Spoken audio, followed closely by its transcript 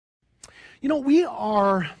You know, we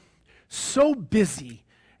are so busy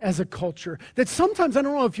as a culture that sometimes, I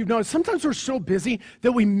don't know if you've noticed, sometimes we're so busy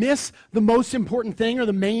that we miss the most important thing or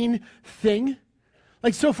the main thing.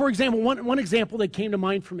 Like, so for example, one example that came to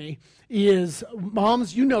mind for me is,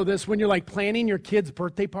 moms, you know this, when you're like planning your kid's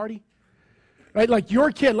birthday party, right? Like your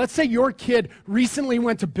kid, let's say your kid recently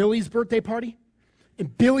went to Billy's birthday party,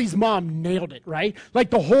 and Billy's mom nailed it, right? Like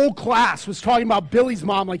the whole class was talking about Billy's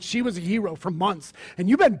mom like she was a hero for months. And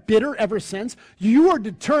you've been bitter ever since. You are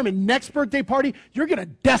determined next birthday party, you're going to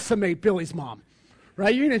decimate Billy's mom,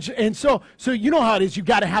 right? And so you know how it is. You've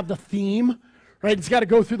got to have the theme, right? It's got to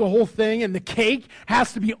go through the whole thing. And the cake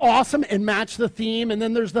has to be awesome and match the theme. And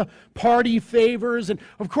then there's the party favors. And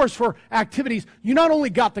of course, for activities, you not only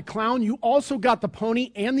got the clown, you also got the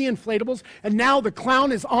pony and the inflatables. And now the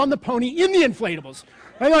clown is on the pony in the inflatables.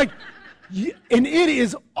 Right? Like, and it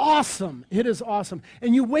is awesome. It is awesome.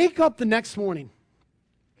 And you wake up the next morning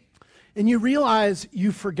and you realize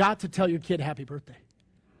you forgot to tell your kid happy birthday.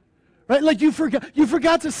 Right? Like you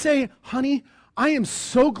forgot to say, honey, I am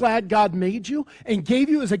so glad God made you and gave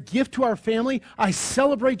you as a gift to our family. I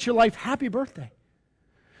celebrate your life. Happy birthday.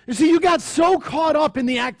 You see, you got so caught up in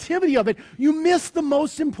the activity of it, you missed the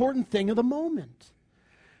most important thing of the moment.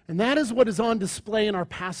 And that is what is on display in our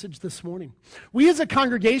passage this morning. We as a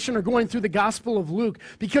congregation are going through the Gospel of Luke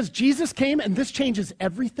because Jesus came and this changes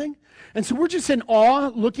everything. And so we're just in awe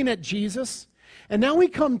looking at Jesus. And now we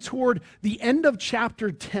come toward the end of chapter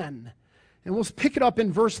 10. And we'll pick it up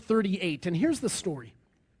in verse 38. And here's the story.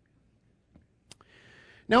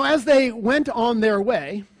 Now, as they went on their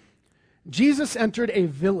way, Jesus entered a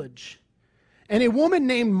village, and a woman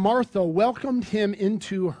named Martha welcomed him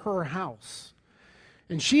into her house.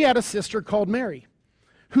 And she had a sister called Mary,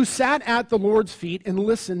 who sat at the Lord's feet and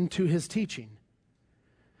listened to his teaching.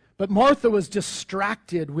 But Martha was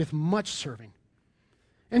distracted with much serving.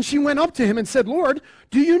 And she went up to him and said, Lord,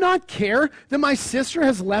 do you not care that my sister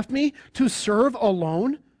has left me to serve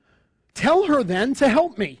alone? Tell her then to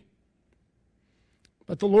help me.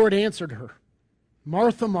 But the Lord answered her,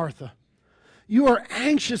 Martha, Martha, you are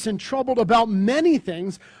anxious and troubled about many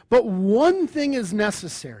things, but one thing is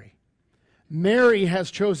necessary. Mary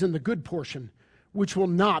has chosen the good portion, which will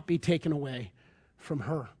not be taken away from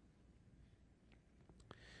her.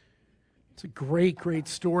 It's a great, great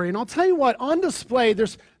story. And I'll tell you what, on display,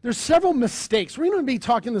 there's several mistakes. We're going to be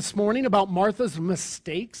talking this morning about Martha's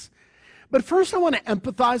mistakes. But first I want to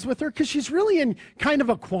empathize with her because she's really in kind of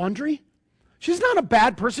a quandary. She's not a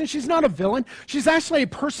bad person. She's not a villain. She's actually a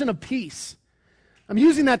person of peace. I'm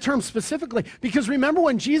using that term specifically because remember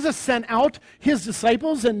when Jesus sent out his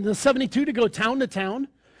disciples and the 72 to go town to town?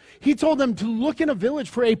 He told them to look in a village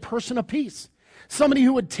for a person of peace. Somebody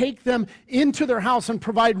who would take them into their house and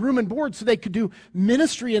provide room and board so they could do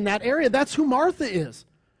ministry in that area. That's who Martha is.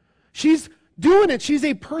 She's doing it. She's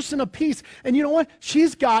a person of peace. And you know what?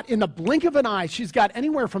 She's got, in the blink of an eye, she's got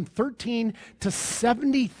anywhere from 13 to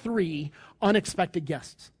 73 unexpected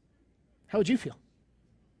guests. How would you feel?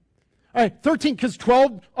 All right, 13, because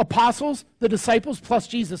 12 apostles, the disciples, plus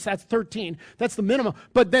Jesus, that's 13. That's the minimum.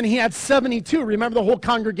 But then he had 72. Remember the whole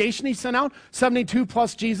congregation he sent out? 72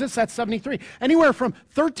 plus Jesus, that's 73. Anywhere from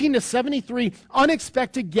 13 to 73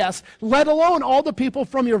 unexpected guests, let alone all the people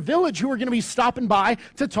from your village who are going to be stopping by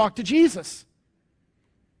to talk to Jesus.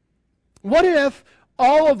 What if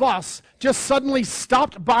all of us just suddenly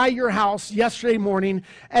stopped by your house yesterday morning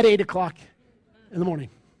at 8 o'clock in the morning?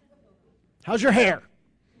 How's your hair?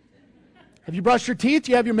 Have you brushed your teeth?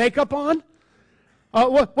 Do you have your makeup on?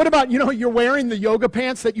 What about, you're wearing the yoga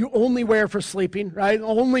pants that you only wear for sleeping, right?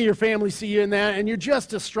 Only your family see you in that, and you're just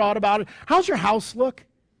distraught about it. How's your house look?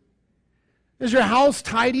 Is your house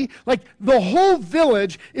tidy? Like, the whole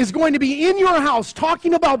village is going to be in your house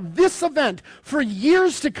talking about this event for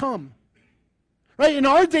years to come. Right? In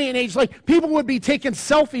our day and age, like, people would be taking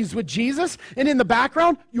selfies with Jesus, and in the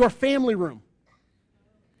background, your family room.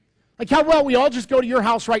 Like, how about we all just go to your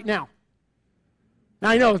house right now? Now,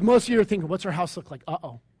 I know most of you are thinking, what's our house look like?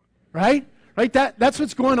 Uh-oh. Right? Right? That's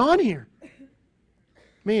what's going on here.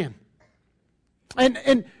 Man.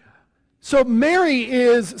 And so Mary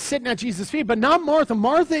is sitting at Jesus' feet, but not Martha.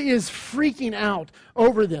 Martha is freaking out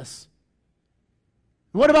over this.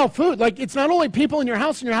 What about food? Like, it's not only people in your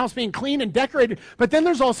house and your house being clean and decorated, but then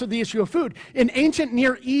there's also the issue of food. In ancient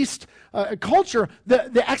Near East culture,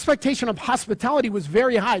 the expectation of hospitality was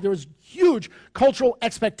very high. There was huge cultural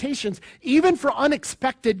expectations, even for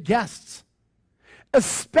unexpected guests,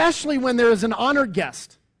 especially when there is an honored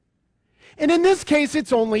guest. And in this case,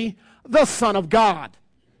 it's only the Son of God.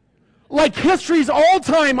 Like history's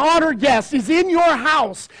all-time honored guest is in your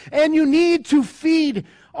house, and you need to feed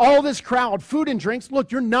all this crowd, food and drinks.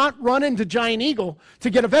 Look, you're not running to Giant Eagle to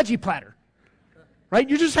get a veggie platter, right?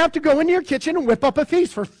 You just have to go into your kitchen and whip up a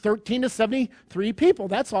feast for 13 to 73 people.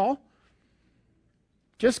 That's all.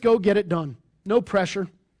 Just go get it done. No pressure.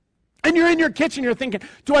 And you're in your kitchen, you're thinking,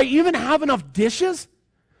 do I even have enough dishes?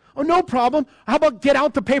 Oh, no problem. How about get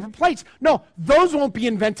out the paper plates? No, those won't be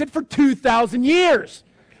invented for 2,000 years.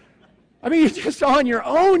 I mean, you're just on your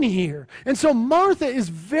own here. And so Martha is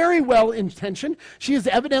very well intentioned. She is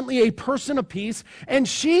evidently a person of peace. And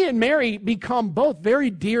she and Mary become both very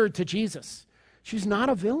dear to Jesus. She's not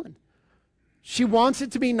a villain. She wants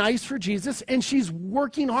it to be nice for Jesus, and she's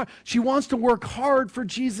working hard. She wants to work hard for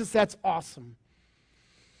Jesus. That's awesome.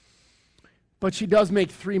 But she does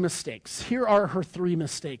make 3 mistakes. Here are her 3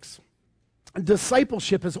 mistakes.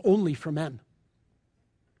 Discipleship is only for men.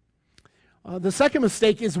 The second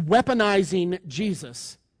mistake is weaponizing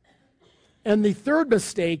Jesus. And the third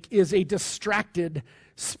mistake is a distracted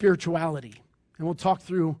spirituality. And we'll talk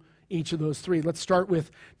through each of those 3. Let's start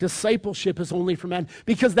with discipleship is only for men,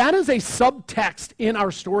 because that is a subtext in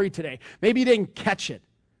our story today. Maybe you didn't catch it.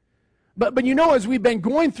 But you know, as we've been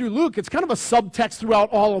going through Luke, it's kind of a subtext throughout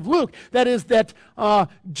all of Luke. That is that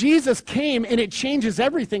Jesus came and it changes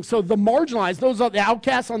everything. So the marginalized, those are the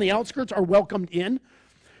outcasts on the outskirts, are welcomed in.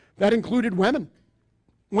 That included women.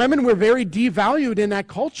 Women were very devalued in that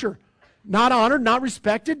culture. Not honored, not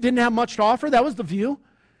respected, didn't have much to offer. That was the view.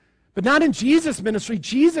 But not in Jesus' ministry.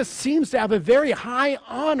 Jesus seems to have a very high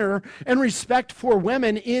honor and respect for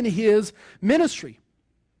women in his ministry.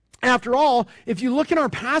 After all, if you look in our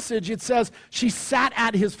passage, it says she sat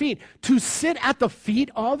at his feet. To sit at the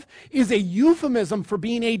feet of is a euphemism for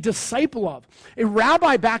being a disciple of. A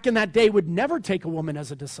rabbi back in that day would never take a woman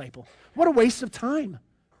as a disciple. What a waste of time,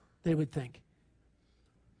 they would think.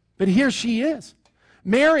 But here she is.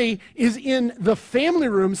 Mary is in the family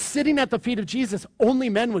room sitting at the feet of Jesus. Only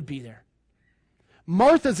men would be there.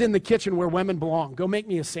 Martha's in the kitchen where women belong. Go make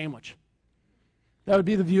me a sandwich. That would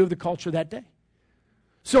be the view of the culture that day.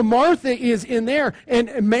 So Martha is in there,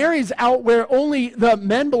 and Mary's out where only the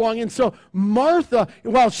men belong. And so Martha,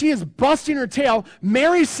 while she is busting her tail,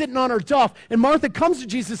 Mary's sitting on her duff, and Martha comes to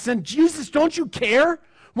Jesus and, Jesus, don't you care?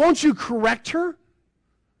 Won't you correct her?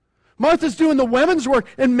 Martha's doing the women's work,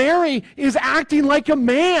 and Mary is acting like a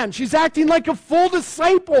man. She's acting like a full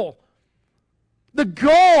disciple. The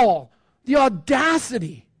gall, the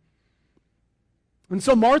audacity. And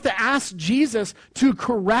so Martha asks Jesus to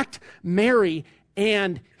correct Mary,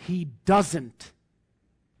 and he doesn't.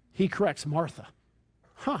 He corrects Martha.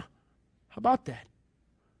 How about that?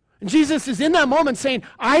 And Jesus is in that moment saying,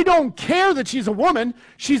 I don't care that she's a woman.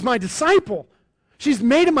 She's my disciple. She's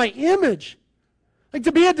made in my image. Like,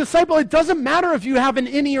 to be a disciple, it doesn't matter if you have an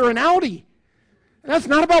innie or an outie. And that's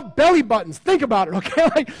not about belly buttons. Think about it, okay?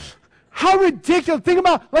 Like, how ridiculous. Think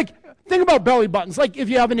about belly buttons. Like, if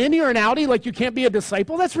you have an innie or an outie, like, you can't be a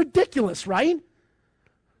disciple. That's ridiculous, right?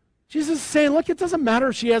 Jesus is saying, look, it doesn't matter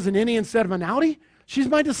if she has an innie instead of an outie. She's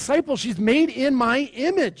my disciple. She's made in my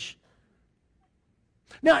image.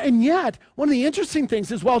 Now, and yet, one of the interesting things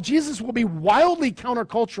is while Jesus will be wildly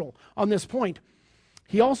countercultural on this point,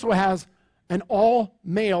 he also has an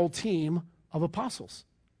all-male team of apostles.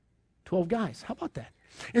 12 guys. How about that?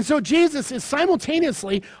 And so Jesus is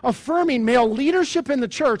simultaneously affirming male leadership in the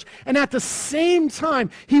church, and at the same time,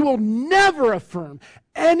 he will never affirm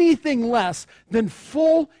anything less than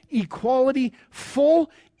full equality,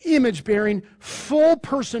 full image-bearing, full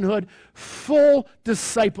personhood, full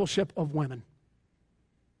discipleship of women.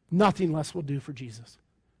 Nothing less will do for Jesus.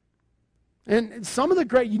 And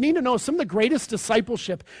you need to know, some of the greatest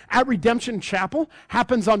discipleship at Redemption Chapel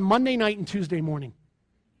happens on Monday night and Tuesday morning.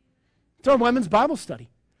 It's our women's Bible study.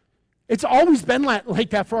 It's always been like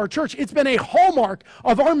that for our church. It's been a hallmark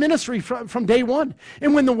of our ministry from day one.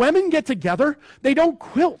 And when the women get together, they don't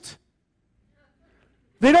quilt.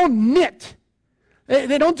 They don't knit.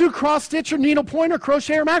 They don't do cross-stitch or needlepoint or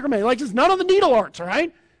crochet or macrame. Like, just none of the needle arts, all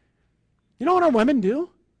right? You know what our women do?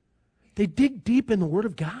 They dig deep in the Word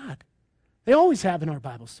of God. They always have in our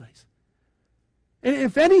Bible studies. And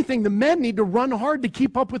if anything, the men need to run hard to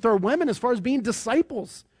keep up with our women as far as being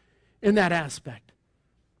disciples in that aspect.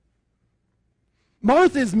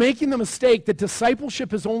 Martha is making the mistake that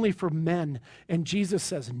discipleship is only for men, and Jesus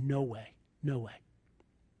says, no way, no way.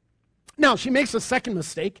 Now, she makes a second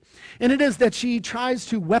mistake, and it is that she tries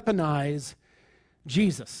to weaponize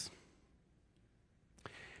Jesus.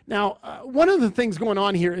 Now, one of the things going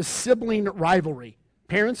on here is sibling rivalry.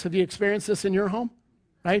 Parents, have you experienced this in your home?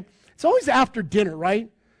 Right? It's always after dinner,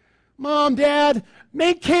 right? Mom, Dad,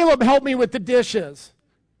 make Caleb help me with the dishes.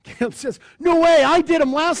 Caleb says, no way, I did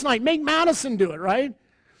them last night. Make Madison do it, right?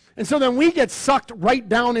 And so then we get sucked right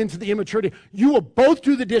down into the immaturity. You will both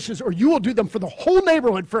do the dishes or you will do them for the whole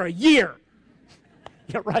neighborhood for a year.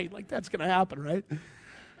 Yeah, right, like that's going to happen, right?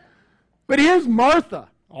 But here's Martha,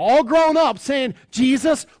 all grown up, saying,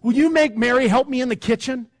 Jesus, will you make Mary help me in the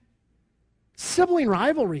kitchen? Sibling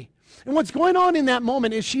rivalry. And what's going on in that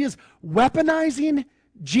moment is she is weaponizing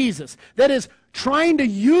Jesus. That is, trying to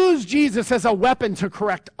use Jesus as a weapon to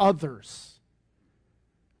correct others.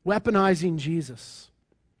 Weaponizing Jesus.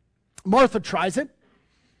 Martha tries it,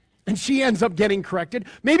 and she ends up getting corrected.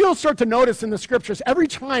 Maybe you'll start to notice in the scriptures, every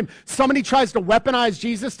time somebody tries to weaponize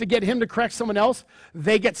Jesus to get him to correct someone else,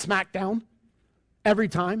 they get smacked down. Every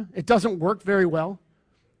time. It doesn't work very well.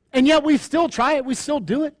 And yet we still try it. We still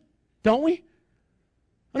do it, don't we?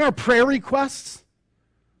 And our prayer requests,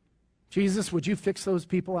 Jesus, would you fix those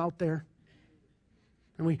people out there?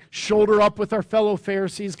 And we shoulder up with our fellow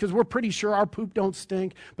Pharisees because we're pretty sure our poop don't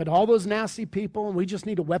stink, but all those nasty people, and we just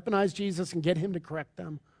need to weaponize Jesus and get him to correct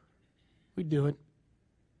them. We do it.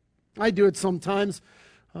 I do it sometimes.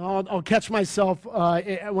 I'll catch myself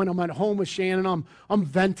when I'm at home with Shannon. I'm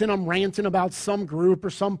venting, I'm ranting about some group or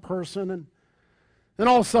some person, and then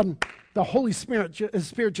all of a sudden, the Holy Spirit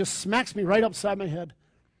just smacks me right upside my head.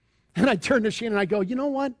 And I turn to Shannon and I go, you know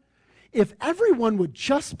what? If everyone would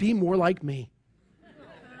just be more like me,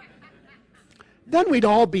 then we'd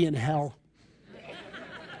all be in hell.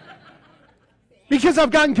 Because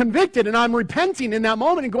I've gotten convicted and I'm repenting in that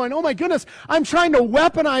moment and going, oh my goodness, I'm trying to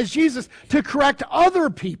weaponize Jesus to correct other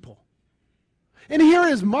people. And here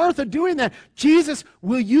is Martha doing that. Jesus,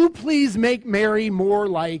 will you please make Mary more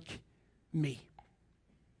like me?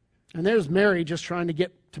 And there's Mary just trying to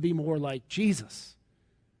get to be more like Jesus.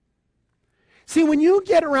 See, when you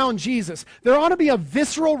get around Jesus, there ought to be a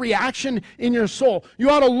visceral reaction in your soul. You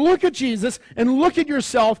ought to look at Jesus and look at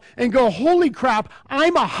yourself and go, holy crap,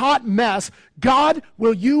 I'm a hot mess. God,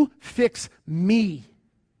 will you fix me?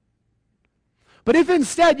 But if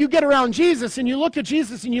instead you get around Jesus and you look at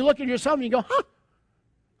Jesus and you look at yourself and you go,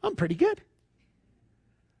 I'm pretty good.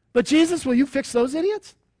 But Jesus, will you fix those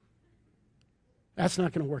idiots? That's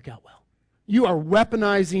not going to work out well. You are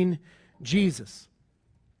weaponizing Jesus.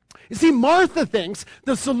 You see, Martha thinks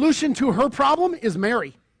the solution to her problem is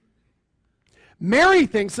Mary. Mary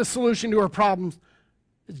thinks the solution to her problem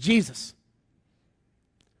is Jesus.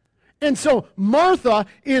 And so Martha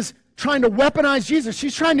is trying to weaponize Jesus.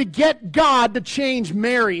 She's trying to get God to change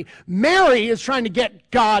Mary. Mary is trying to get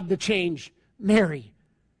God to change Mary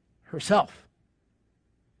herself.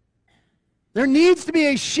 There needs to be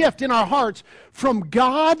a shift in our hearts from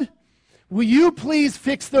God, will you please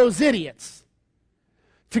fix those idiots?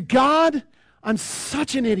 To God, I'm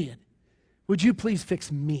such an idiot. Would you please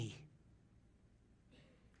fix me?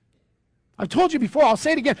 I've told you before, I'll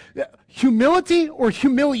say it again. Humility or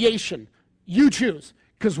humiliation, you choose,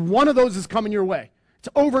 because one of those is coming your way. It's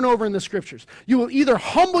over and over in the scriptures. You will either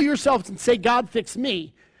humble yourself and say, God, fix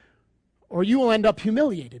me, or you will end up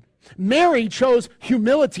humiliated. Mary chose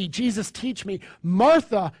humility, Jesus, teach me.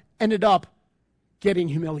 Martha ended up getting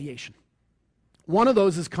humiliation. One of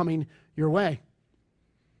those is coming your way.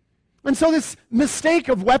 And so this mistake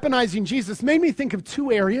of weaponizing Jesus made me think of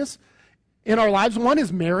two areas in our lives. One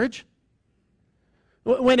is marriage.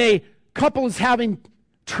 When a couple is having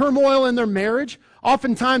turmoil in their marriage,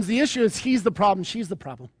 oftentimes the issue is he's the problem, she's the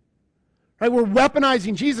problem. Right? We're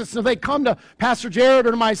weaponizing Jesus. So they come to Pastor Jared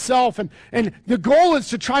or to myself, and the goal is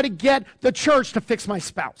to try to get the church to fix my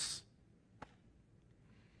spouse.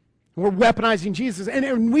 We're weaponizing Jesus.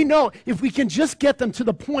 And we know if we can just get them to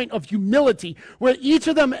the point of humility where each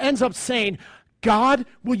of them ends up saying, God,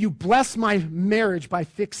 will you bless my marriage by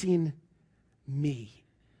fixing me?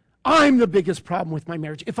 I'm the biggest problem with my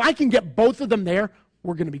marriage. If I can get both of them there,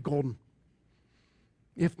 we're going to be golden.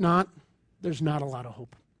 If not, there's not a lot of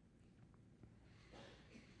hope.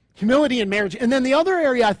 Humility in marriage. And then the other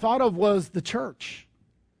area I thought of was the church.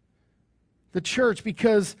 The church,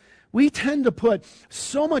 because we tend to put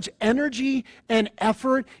so much energy and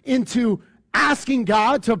effort into asking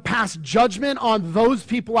God to pass judgment on those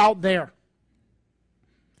people out there.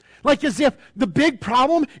 Like as if the big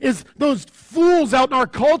problem is those fools out in our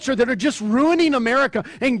culture that are just ruining America.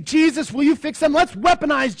 And Jesus, will you fix them? Let's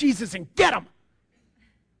weaponize Jesus and get them.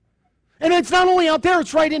 And it's not only out there,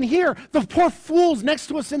 it's right in here. The poor fools next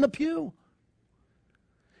to us in the pew.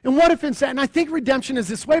 And what if instead, and I think redemption is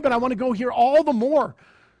this way, but I want to go here all the more.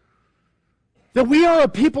 That we are a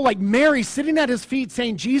people like Mary sitting at his feet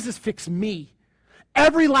saying, Jesus, fix me.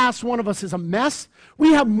 Every last one of us is a mess.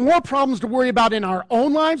 We have more problems to worry about in our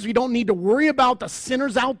own lives. We don't need to worry about the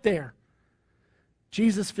sinners out there.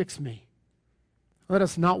 Jesus, fix me. Let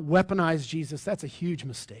us not weaponize Jesus. That's a huge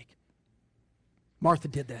mistake. Martha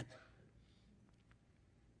did that.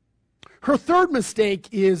 Her third mistake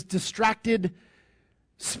is distracted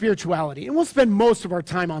spirituality. And we'll spend most of our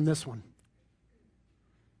time on this one.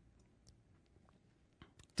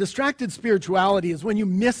 Distracted spirituality is when you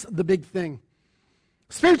miss the big thing.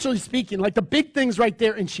 Spiritually speaking, like the big thing's right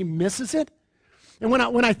there and she misses it. And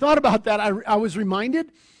when I thought about that, I was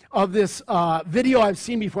reminded of this video I've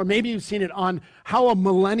seen before. Maybe you've seen it on how a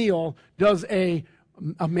millennial does a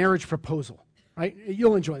marriage proposal, right?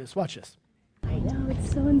 You'll enjoy this. Watch this. I know,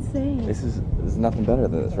 it's so insane. This is nothing better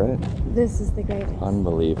than this, right? This is the greatest.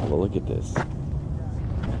 Unbelievable. Look at this.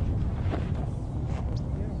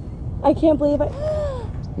 I can't believe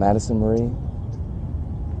Madison Marie,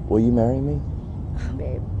 will you marry me? Oh,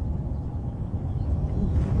 babe.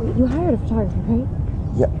 Wait, you hired a photographer, right?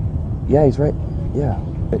 Yeah, he's right. Yeah.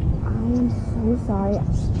 I am so sorry.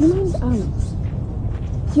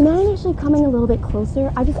 Do you mind actually coming a little bit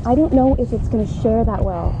closer? I don't know if it's going to share that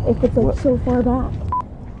well, if it's like so far back.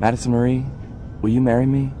 Madison Marie, will you marry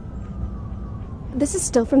me? This is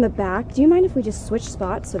still from the back. Do you mind if we just switch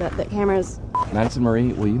spots so that the camera's... Madison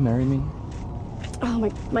Marie, will you marry me?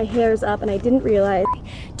 Oh, my hair's up and I didn't realize.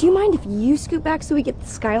 Do you mind if you scoot back so we get the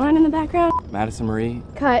skyline in the background? Madison Marie?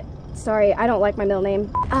 Cut. Sorry, I don't like my middle name.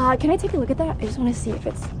 Can I take a look at that? I just want to see if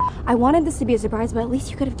it's... I wanted this to be a surprise, but at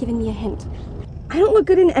least you could have given me a hint. I don't look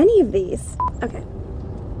good in any of these. Okay.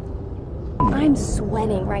 I'm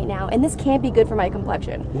sweating right now, and this can't be good for my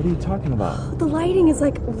complexion. What are you talking about? The lighting is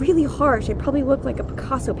like really harsh. I probably look like a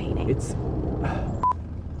Picasso painting. It's...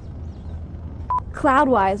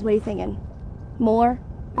 Cloud-wise, what are you thinking? More?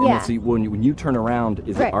 And Yeah. then, see, when you turn around,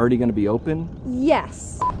 is it already going to be open?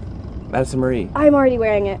 Yes. Madison Marie. I'm already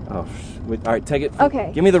wearing it. Oh, wait, all right, take it.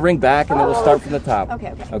 Okay. Give me the ring back, and then we'll start from the top.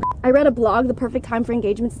 Okay. I read a blog, the perfect time for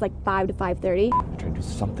engagements is like 5 to 5:30. I'm trying to do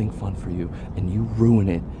something fun for you, and you ruin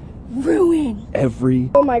it. Ruin!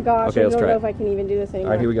 Oh my gosh, Okay, I let's don't try know it. if I can even do this anymore.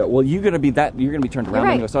 All right, here we go. Well, you're gonna be turned around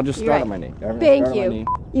right. anyway, so I'll just You're start right. on my knee. Thank Start on my you. knee.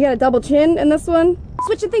 You got a double chin in this one.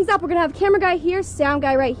 Switching things up, we're gonna have camera guy here, sound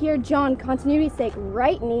guy right here, John, continuity's sake,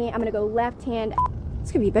 right knee. I'm gonna go left hand.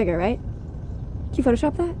 It's gonna be bigger, right? Can you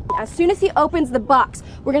Photoshop that? As soon as he opens the box,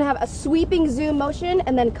 we're gonna have a sweeping zoom motion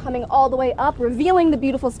and then coming all the way up, revealing the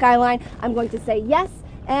beautiful skyline. I'm going to say yes,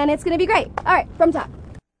 and it's gonna be great. All right, from top.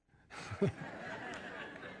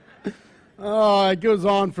 Oh, it goes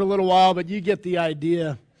on for a little while, but you get the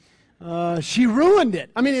idea. She ruined it.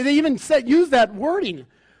 I mean, they even use that wording.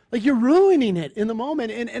 Like, you're ruining it in the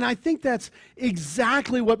moment. And I think that's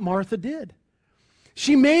exactly what Martha did.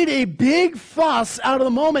 She made a big fuss out of the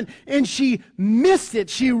moment, and she missed it.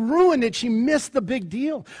 She ruined it. She missed the big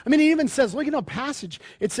deal. I mean, it even says, look at the passage.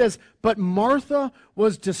 It says, but Martha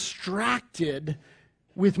was distracted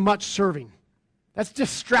with much serving. That's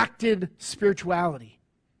distracted spirituality.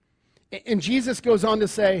 And Jesus goes on to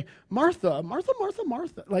say, Martha, Martha, Martha,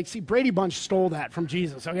 Martha. Like, see, Brady Bunch stole that from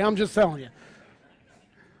Jesus. Okay, I'm just telling you.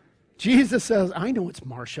 Jesus says, I know it's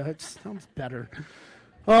Marcia. It sounds better.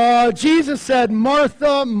 Jesus said,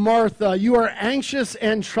 Martha, Martha, you are anxious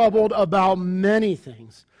and troubled about many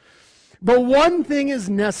things. But one thing is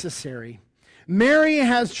necessary. Mary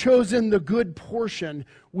has chosen the good portion,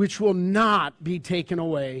 which will not be taken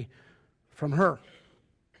away from her.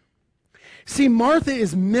 See, Martha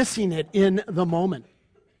is missing it in the moment.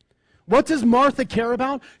 What does Martha care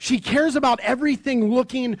about? She cares about everything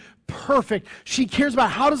looking perfect. She cares about,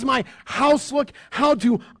 how does my house look? How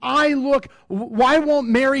do I look? Why won't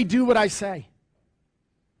Mary do what I say?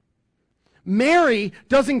 Mary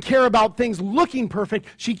doesn't care about things looking perfect.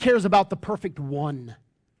 She cares about the perfect one.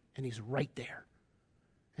 And he's right there.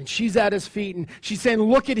 And she's at his feet, and she's saying,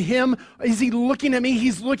 look at him. Is he looking at me?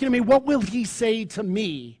 He's looking at me. What will he say to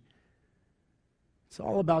me? It's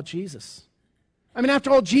all about Jesus. I mean, after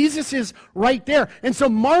all, Jesus is right there. And so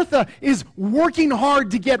Martha is working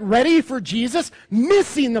hard to get ready for Jesus,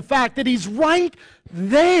 missing the fact that he's right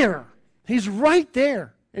there. He's right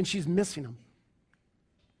there, and she's missing him.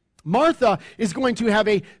 Martha is going to have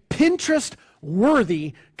a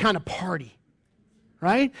Pinterest-worthy kind of party,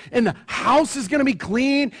 right? And the house is going to be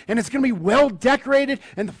clean, and it's going to be well decorated,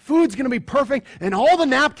 and the food's going to be perfect, and all the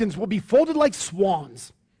napkins will be folded like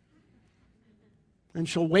swans. And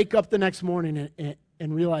she'll wake up the next morning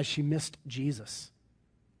and realize she missed Jesus.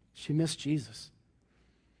 She missed Jesus.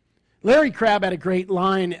 Larry Crabb had a great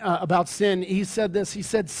line about sin. He said this. He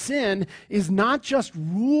said, sin is not just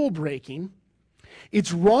rule breaking.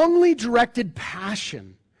 It's wrongly directed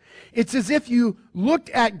passion. It's as if you looked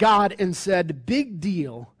at God and said, big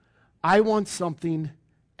deal, I want something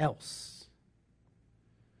else.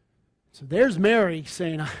 So there's Mary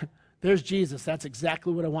saying, there's Jesus. That's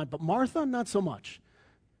exactly what I want. But Martha, not so much.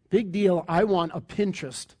 Big deal. I want a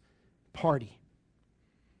Pinterest party.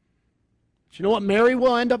 Do you know what Mary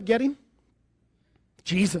will end up getting?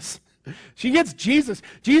 Jesus. She gets Jesus.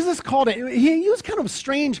 Jesus called it, he used kind of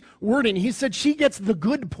strange wording. He said she gets the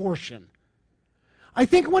good portion. I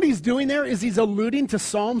think what he's doing there is he's alluding to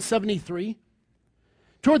Psalm 73.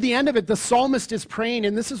 Toward the end of it, the psalmist is praying,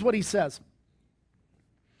 and this is what he says.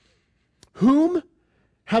 Whom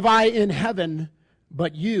have I in heaven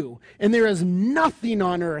but you? And there is nothing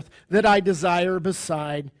on earth that I desire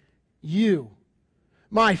beside you.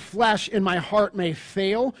 My flesh and my heart may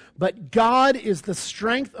fail, but God is the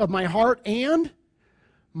strength of my heart and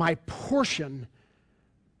my portion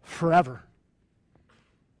forever.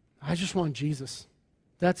 I just want Jesus.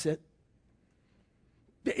 That's it.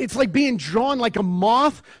 It's like being drawn like a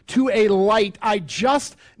moth to a light. I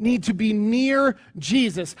just need to be near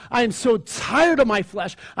Jesus. I am so tired of my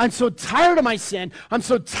flesh. I'm so tired of my sin. I'm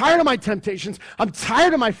so tired of my temptations. I'm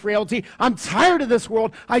tired of my frailty. I'm tired of this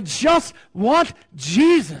world. I just want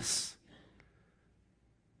Jesus.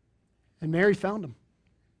 And Mary found him.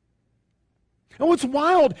 And what's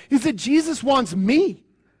wild is that Jesus wants me.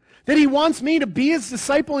 That he wants me to be his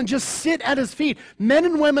disciple and just sit at his feet, men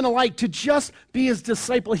and women alike, to just be his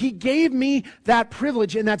disciple. He gave me that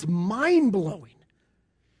privilege, and that's mind-blowing.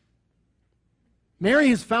 Mary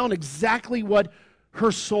has found exactly what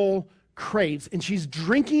her soul craves, and she's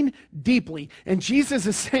drinking deeply. And Jesus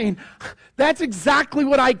is saying, that's exactly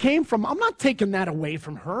what I came from. I'm not taking that away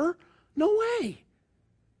from her. No way.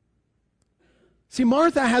 See,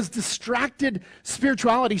 Martha has distracted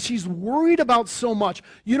spirituality. She's worried about so much.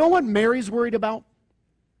 You know what Mary's worried about?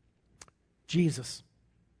 Jesus.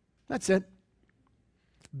 That's it.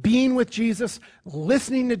 Being with Jesus,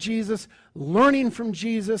 listening to Jesus, learning from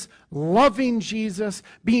Jesus, loving Jesus,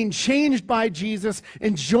 being changed by Jesus,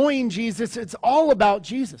 enjoying Jesus. It's all about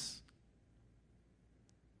Jesus.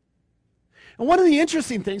 And one of the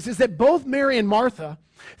interesting things is that both Mary and Martha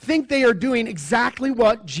think they are doing exactly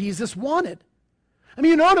what Jesus wanted. I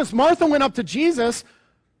mean, you notice Martha went up to Jesus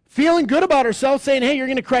feeling good about herself, saying, hey, you're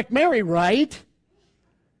going to correct Mary, right?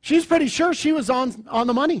 She's pretty sure she was on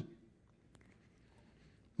the money.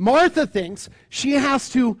 Martha thinks she has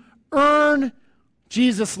to earn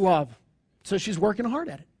Jesus' love, so she's working hard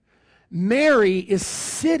at it. Mary is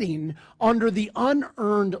sitting under the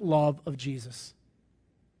unearned love of Jesus.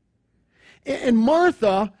 And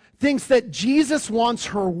Martha thinks that Jesus wants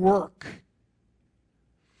her work.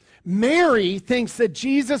 Mary thinks that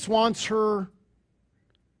Jesus wants her,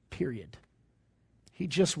 period. He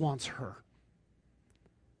just wants her.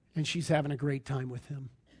 And she's having a great time with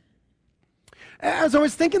him. As I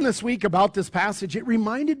was thinking this week about this passage, it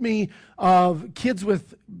reminded me of kids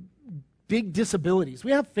with big disabilities.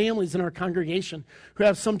 We have families in our congregation who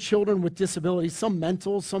have some children with disabilities, some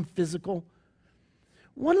mental, some physical.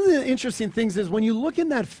 One of the interesting things is when you look in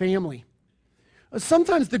that family,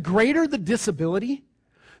 sometimes the greater the disability,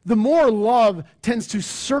 the more love tends to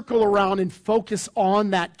circle around and focus on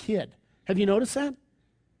that kid. Have you noticed that?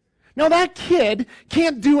 Now, that kid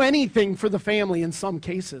can't do anything for the family in some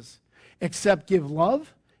cases except give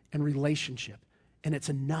love and relationship, and it's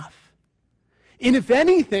enough. And if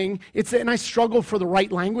anything, and I struggle for the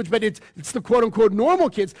right language, but it's the quote-unquote normal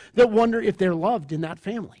kids that wonder if they're loved in that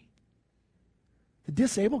family. The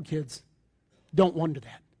disabled kids don't wonder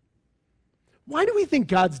that. Why do we think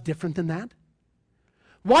God's different than that?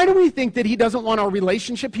 Why do we think that he doesn't want our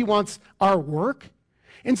relationship? He wants our work.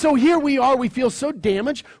 And so here we are, we feel so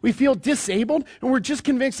damaged, we feel disabled, and we're just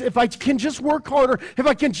convinced if I can just work harder, if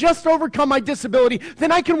I can just overcome my disability,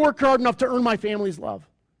 then I can work hard enough to earn my family's love,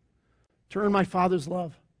 to earn my Father's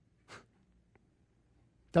love.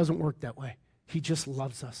 Doesn't work that way. He just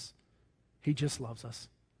loves us. He just loves us.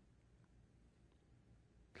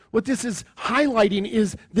 What this is highlighting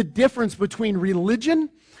is the difference between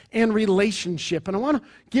religion and relationship. And I want to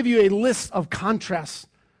give you a list of contrasts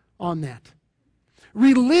on that.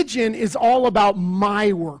 Religion is all about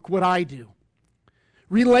my work, what I do.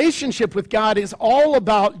 Relationship with God is all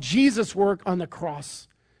about Jesus' work on the cross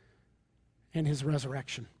and his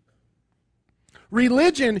resurrection.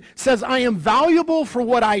 Religion says I am valuable for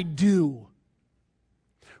what I do.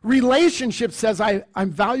 Relationship says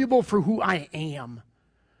I'm valuable for who I am.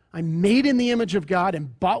 I'm made in the image of God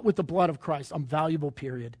and bought with the blood of Christ. I'm valuable,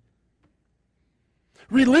 period.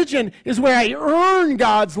 Religion is where I earn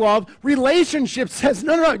God's love. Relationship says,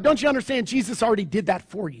 no, don't you understand? Jesus already did that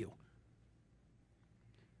for you.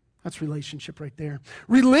 That's relationship right there.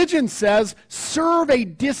 Religion says, serve a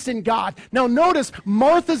distant God. Now notice,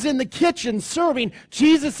 Martha's in the kitchen serving.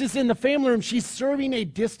 Jesus is in the family room. She's serving a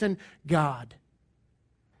distant God.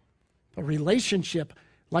 A relationship,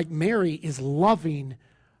 like Mary, is loving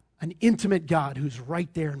an intimate God who's right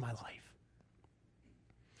there in my life.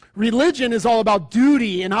 Religion is all about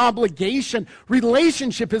duty and obligation.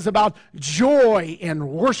 Relationship is about joy and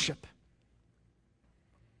worship.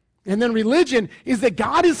 And then religion is that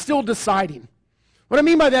God is still deciding. What I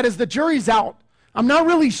mean by that is the jury's out. I'm not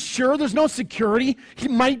really sure. There's no security. He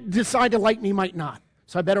might decide to like me, might not.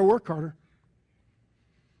 So I better work harder.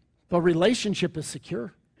 But relationship is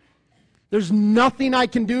secure. There's nothing I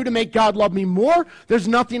can do to make God love me more. There's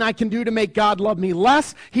nothing I can do to make God love me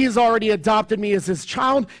less. He has already adopted me as his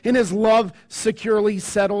child, and his love securely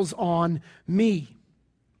settles on me.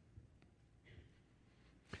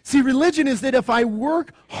 See, religion is that if I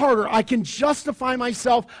work harder, I can justify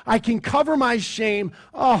myself, I can cover my shame.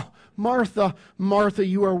 Oh, Martha, Martha,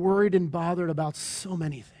 you are worried and bothered about so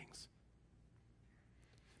many things.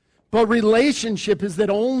 But relationship is that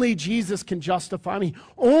only Jesus can justify me.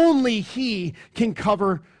 Only he can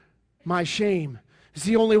cover my shame.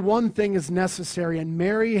 See, only one thing is necessary, and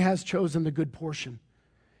Mary has chosen the good portion,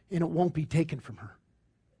 and it won't be taken from her.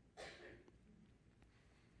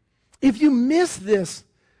 If you miss this,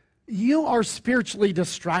 you are spiritually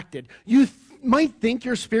distracted. You might think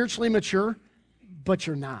you're spiritually mature, but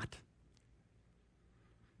you're not.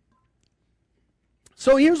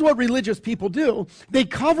 So here's what religious people do. They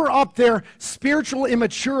cover up their spiritual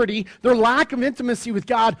immaturity, their lack of intimacy with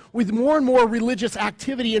God, with more and more religious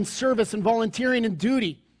activity and service and volunteering and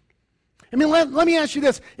duty. I mean, let me ask you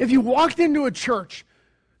this. If you walked into a church,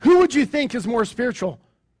 who would you think is more spiritual,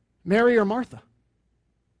 Mary or Martha?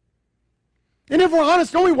 And if we're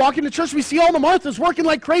honest, don't we walk into church, we see all the Marthas working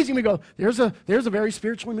like crazy, and we go, there's a very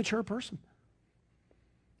spiritually mature person.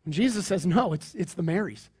 And Jesus says, no, it's the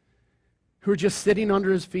Marys who are just sitting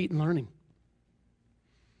under his feet and learning.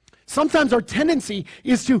 Sometimes our tendency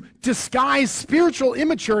is to disguise spiritual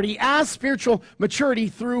immaturity as spiritual maturity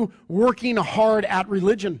through working hard at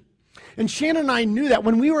religion. And Shannon and I knew that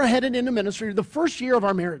when we were headed into ministry, the first year of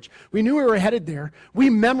our marriage, we knew we were headed there. We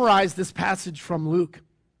memorized this passage from Luke.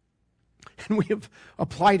 And we have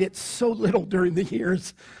applied it so little during the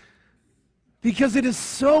years because it is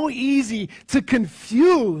so easy to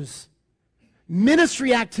confuse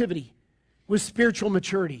ministry activity with spiritual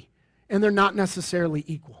maturity, and they're not necessarily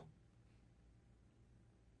equal.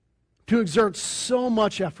 To exert so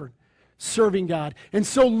much effort serving God and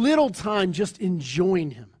so little time just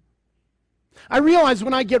enjoying him. I realize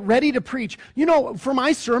when I get ready to preach, for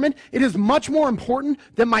my sermon, it is much more important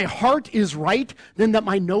that my heart is right than that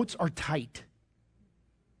my notes are tight.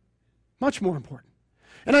 Much more important.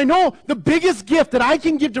 And I know the biggest gift that I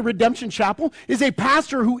can give to Redemption Chapel is a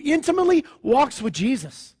pastor who intimately walks with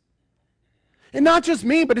Jesus. And not just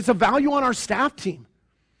me, but it's a value on our staff team.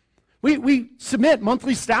 We submit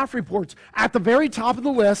monthly staff reports. At the very top of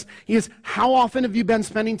the list is how often have you been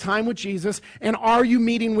spending time with Jesus, and are you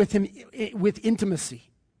meeting with him with intimacy?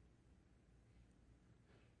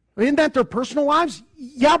 Isn't that their personal lives?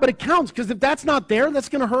 Yeah, but it counts, because if that's not there, that's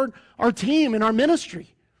going to hurt our team and our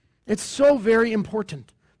ministry. It's so very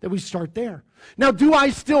important that we start there. Now, do I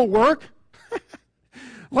still work?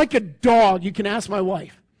 Like a dog, you can ask my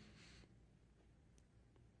wife.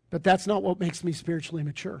 But that's not what makes me spiritually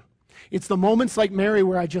mature. It's the moments like Mary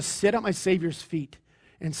where I just sit at my Savior's feet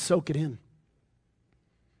and soak it in.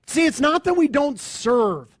 See, it's not that we don't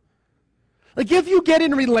serve. Like if you get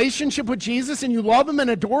in a relationship with Jesus and you love him and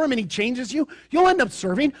adore him and he changes you, you'll end up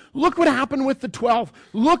serving. Look what happened with the 12.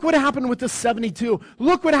 Look what happened with the 72.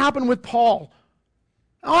 Look what happened with Paul.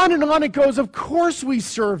 On and on it goes. Of course we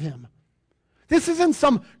serve him. This isn't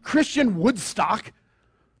some Christian Woodstock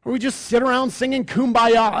where we just sit around singing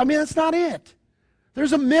Kumbaya. I mean, that's not it.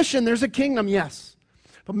 There's a mission, there's a kingdom, yes.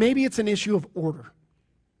 But maybe it's an issue of order.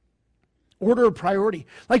 Order of priority.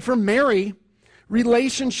 Like for Mary,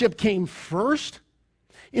 relationship came first,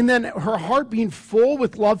 and then her heart being full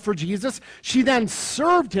with love for Jesus, she then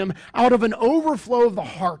served him out of an overflow of the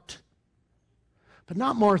heart. But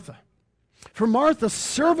not Martha. For Martha,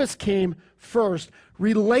 service came first.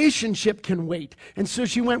 Relationship can wait. And so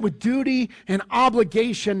she went with duty and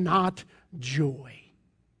obligation, not joy.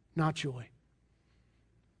 Not joy.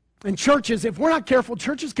 And churches, if we're not careful,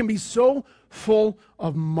 churches can be so full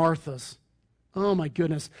of Marthas. Oh my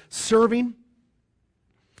goodness. Serving,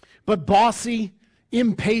 but bossy,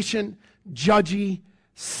 impatient, judgy,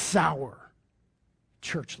 sour.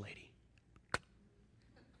 Church lady.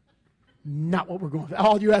 Not what we're going for.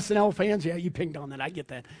 All you SNL fans, yeah, you pinged on that. I get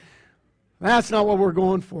that. That's not what we're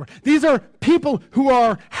going for. These are people who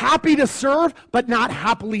are happy to serve, but not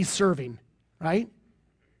happily serving. Right?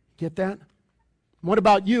 Get that? What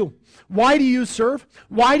about you? Why do you serve?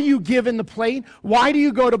 Why do you give in the plate? Why do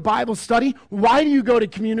you go to Bible study? Why do you go to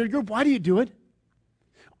community group? Why do you do it?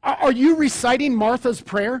 Are you reciting Martha's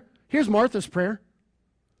prayer? Here's Martha's prayer.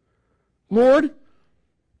 Lord,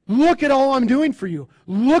 look at all I'm doing for you.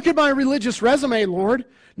 Look at my religious resume, Lord.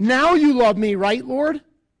 Now you love me, right, Lord?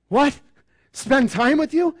 What? Spend time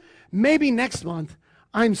with you? Maybe next month.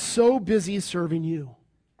 I'm so busy serving you.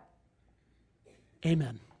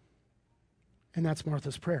 Amen. And that's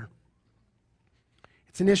Martha's prayer.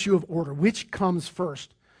 It's an issue of order. Which comes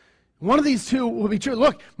first? One of these two will be true.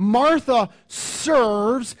 Look, Martha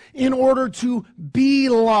serves in order to be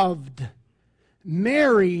loved.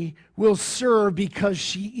 Mary will serve because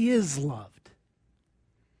she is loved.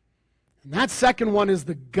 And that second one is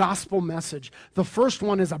the gospel message. The first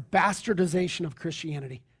one is a bastardization of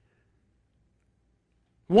Christianity.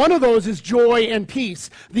 One of those is joy and peace.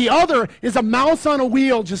 The other is a mouse on a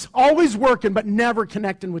wheel, just always working but never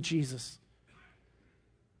connecting with Jesus.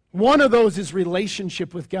 One of those is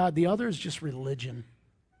relationship with God. The other is just religion.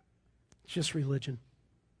 It's just religion.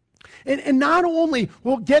 And not only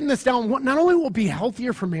will getting this down, not only will it be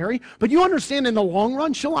healthier for Mary, but you understand in the long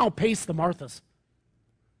run, she'll outpace the Marthas.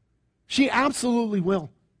 She absolutely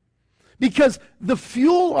will. Because the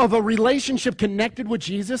fuel of a relationship connected with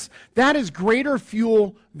Jesus, that is greater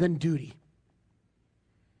fuel than duty.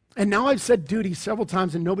 And now I've said duty several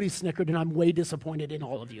times and nobody snickered, and I'm way disappointed in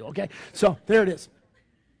all of you, okay? So there it is.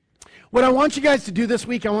 What I want you guys to do this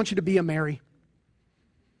week, I want you to be a Mary.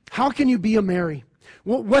 How can you be a Mary?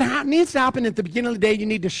 What needs to happen at the beginning of the day, you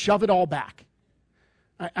need to shove it all back.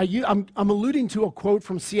 I'm alluding to a quote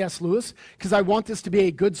from C.S. Lewis because I want this to be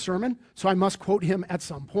a good sermon, so I must quote him at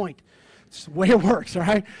some point. It's the way it works, all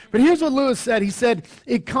right? But here's what Lewis said. He said,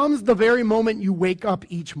 it comes the very moment you wake up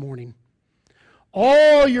each morning.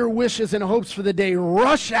 All your wishes and hopes for the day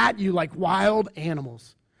rush at you like wild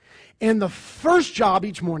animals. And the first job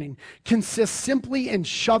each morning consists simply in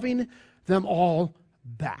shoving them all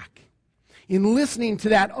back. In listening to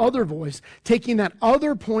that other voice, taking that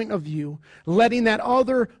other point of view, letting that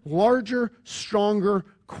other larger, stronger,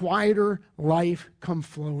 quieter life come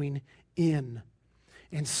flowing in.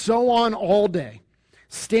 And so on all day,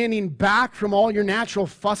 standing back from all your natural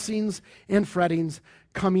fussings and frettings,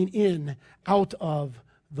 coming in out of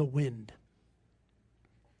the wind.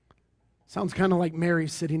 Sounds kind of like Mary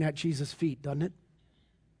sitting at Jesus' feet, doesn't it?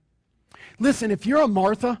 Listen, if you're a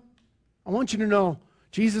Martha, I want you to know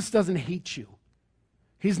Jesus doesn't hate you.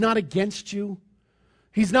 He's not against you.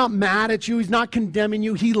 He's not mad at you. He's not condemning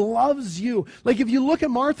you. He loves you. Like if you look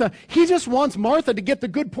at Martha, he just wants Martha to get the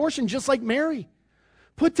good portion just like Mary.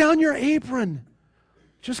 Put down your apron.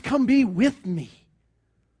 Just come be with me.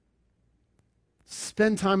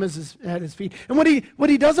 Spend time at his feet. And what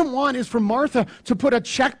he doesn't want is for Martha to put a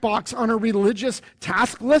checkbox on her religious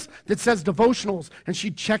task list that says devotionals, and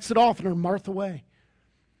she checks it off in her Martha way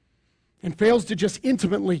and fails to just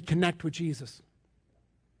intimately connect with Jesus.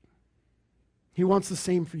 He wants the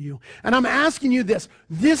same for you. And I'm asking you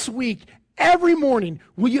this week, every morning,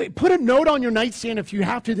 will you put a note on your nightstand if you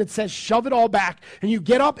have to that says shove it all back, and you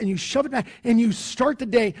get up and you shove it back and you start the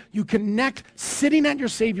day, you connect sitting at your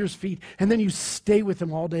Savior's feet, and then you stay with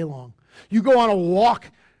him all day long. You go on a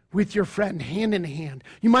walk with your friend hand in hand.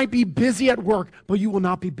 You might be busy at work, but you will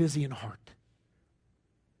not be busy in heart.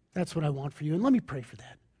 That's what I want for you, and let me pray for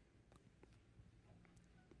that.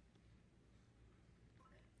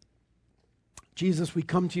 Jesus, we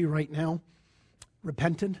come to you right now,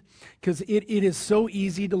 repentant, because it is so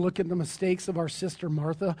easy to look at the mistakes of our sister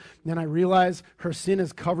Martha, and I realize her sin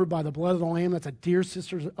is covered by the blood of the Lamb. That's a dear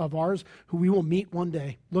sister of ours who we will meet one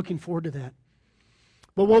day. Looking forward to that.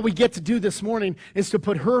 But what we get to do this morning is to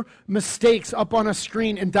put her mistakes up on a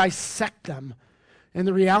screen and dissect them. And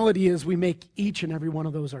the reality is we make each and every one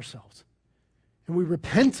of those ourselves. And we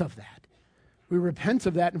repent of that. We repent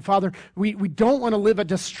of that. And Father, we don't want to live a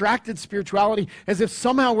distracted spirituality as if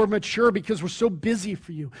somehow we're mature because we're so busy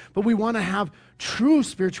for you. But we want to have true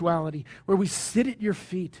spirituality where we sit at your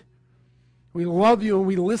feet. We love you and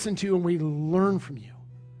we listen to you and we learn from you.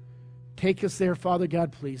 Take us there, Father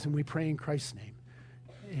God, please. And we pray in Christ's name.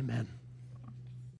 Amen.